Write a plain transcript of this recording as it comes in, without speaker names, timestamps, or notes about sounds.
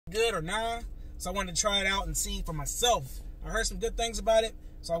good or nah, so I wanted to try it out and see for myself. I heard some good things about it,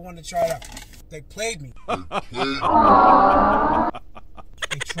 so I wanted to try it out. They played me. They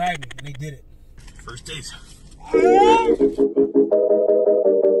tried me, and they did it. First taste.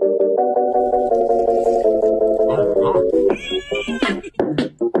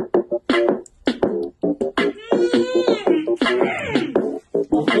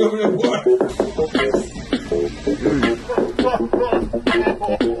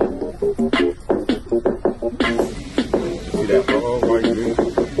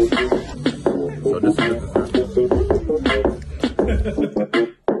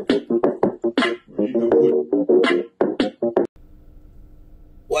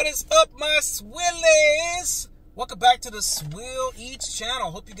 What is up, my Swillies? Welcome back to the SWILL Eats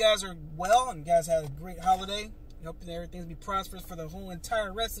channel. Hope you guys are well and you guys had a great holiday. I hope that everything's be prosperous for the whole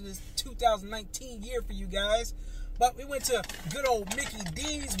entire rest of this 2019 year for you guys. But we went to good old Mickey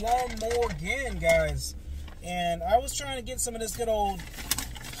D's one more again, guys. And I was trying to get some of this good old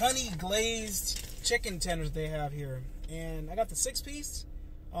honey glazed chicken tenders they have here. And I got the 6-piece.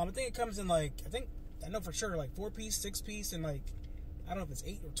 I think it comes in like, I know for sure like 4-piece, 6-piece, and like, I don't know if it's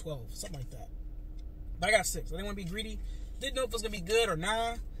 8 or 12, something like that. But I got 6. I didn't want to be greedy. Didn't know if it was going to be good or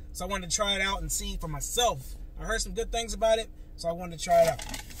nah. So I wanted to try it out and see for myself. I heard some good things about it, so I wanted to try it out.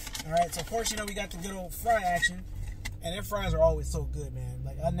 Alright, so of course, you know, we got the good old fry action. And their fries are always so good, man.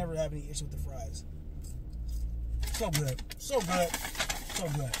 Like, I never have any issue with the fries. So good. So good. So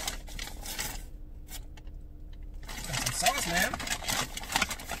good. Got some sauce, man.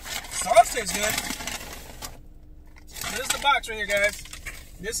 Sauce tastes good. This is the box right here, guys.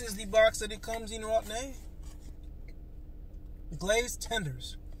 This is the box that it comes, you know what, name? Glazed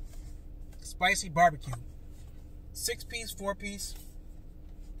tenders. Spicy barbecue. 6-piece, 4-piece.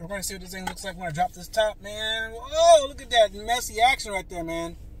 We're going to see what this thing looks like when I drop this top, man. Oh, look at that messy action right there,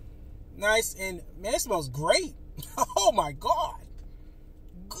 man. Nice, and man, it smells great. Oh my God.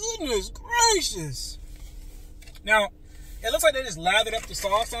 Goodness gracious. Now, it looks like they just lathered up the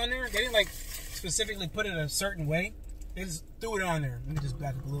sauce on there. They didn't like specifically put it a certain way. They just threw it on there. Let me just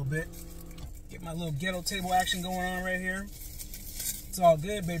back up a little bit. Get my little ghetto table action going on right here. It's all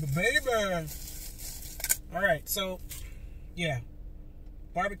good, baby, baby. All right, so, yeah.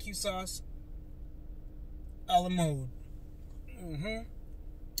 Barbecue sauce a la mode.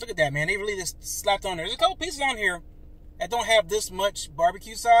 Look at that, man. They really just slapped on there. There's a couple pieces on here that don't have this much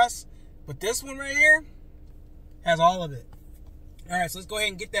barbecue sauce, but this one right here has all of it. All right, so let's go ahead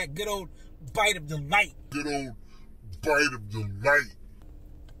and get that good old bite of delight. Good old bite of delight.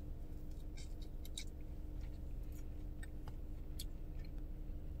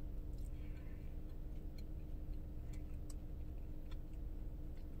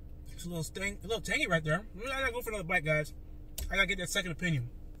 It's a little tangy right there. I gotta go for another bite, guys. I gotta get that second opinion.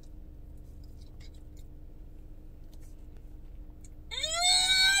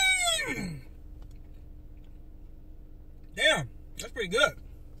 Damn, that's pretty good.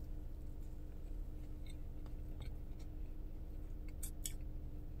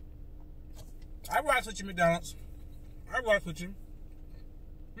 I rock with you, McDonald's. I rock with you.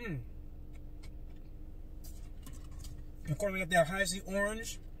 Of course, we got that high C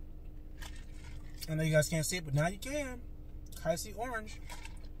orange. I know you guys can't see it, but now you can. High C orange.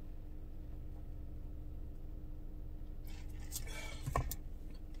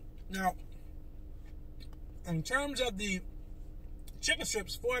 Now, in terms of the chicken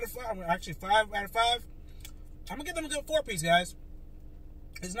strips, 4 out of 5, actually 5 out of 5, I'm gonna give them a good 4-piece, guys.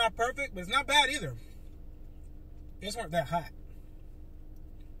 It's not perfect, but it's not bad either. They just weren't that hot.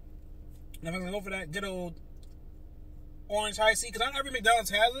 Now I'm gonna go for that good old orange high C, because not every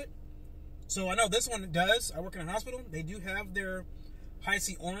McDonald's has it. So I know this one does. I work in a hospital. They do have their high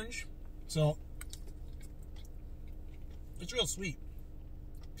C orange. So it's real sweet.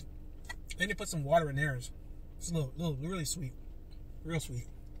 Then they put some water in theirs. It's a little really sweet. Real sweet.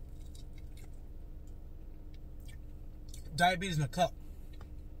 Diabetes in a cup.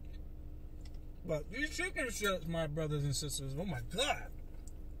 But these chicken strips, my brothers and sisters, oh my God.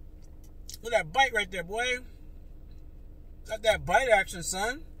 Look at that bite right there, boy. Got that bite action,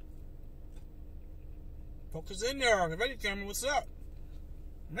 son. Focus in there. Ready, camera, what's up?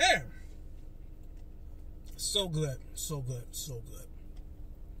 Man. So good. So good. So good.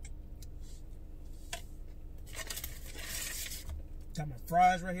 Got my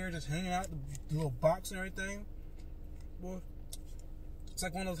fries right here just hanging out, the little box and everything. Boy, it's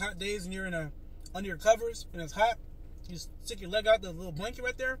like one of those hot days and you're under your covers and it's hot. You just stick your leg out, the little blanket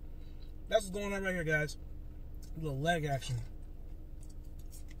right there. That's what's going on right here, guys. A little leg action.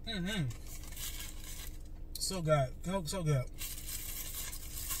 So good. So good.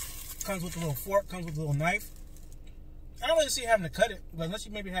 Comes with a little fork, comes with a little knife. I don't really see having to cut it, but unless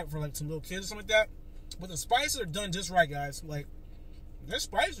you maybe have it for like some little kids or something like that. But the spices are done just right, guys. Like, they're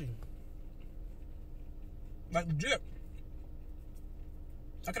spicy. Like legit.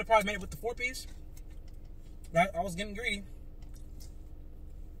 I could have probably made it with the 4-piece. But I was getting greedy.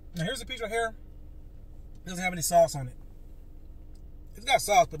 Now here's the piece right here. It doesn't have any sauce on it. It's got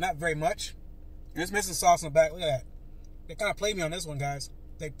sauce, but not very much. And it's missing sauce on the back. Look at that. They kind of played me on this one, guys.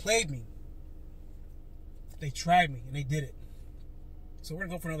 They played me. They tried me, and they did it. So we're going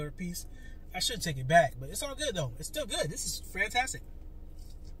to go for another piece. I should take it back, but it's all good, though. It's still good. This is fantastic.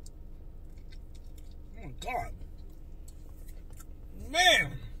 Oh, my God.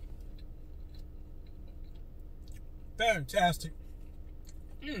 Man. Fantastic.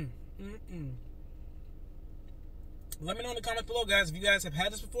 Let me know in the comments below, guys, if you guys have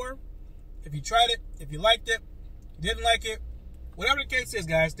had this before, if you tried it, if you liked it, didn't like it, whatever the case is,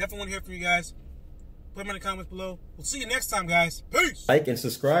 guys. Definitely want to hear from you guys. Put them in the comments below. We'll see you next time, guys. Peace. Like and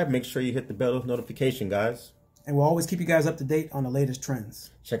subscribe. Make sure you hit the bell notification, guys. And we'll always keep you guys up to date on the latest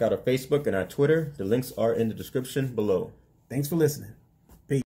trends. Check out our Facebook and our Twitter. The links are in the description below. Thanks for listening.